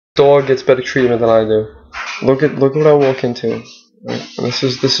Dog gets better treatment than I do. Look what I walk into. Right? And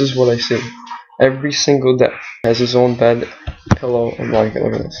this is what I see. Every single day has his own bed, pillow, and blanket.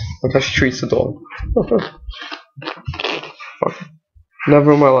 Look at this. Look how she treats the dog. Fuck.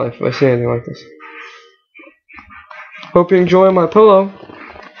 Never in my life have I seen anything like this. Hope you enjoy my pillow,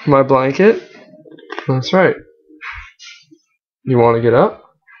 my blanket. That's right. You want to get up?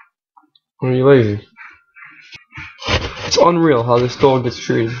 Or are you lazy? It's unreal how this dog gets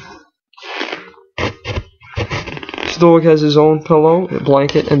treated. This dog has his own pillow,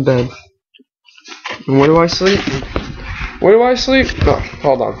 blanket, and bed. And where do I sleep? Where do I sleep? No,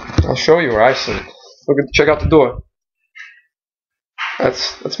 hold on. I'll show you where I sleep. Check out the door.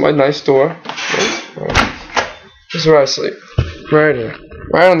 That's my nice door. This is where I sleep. Right here.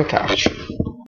 Right on the couch.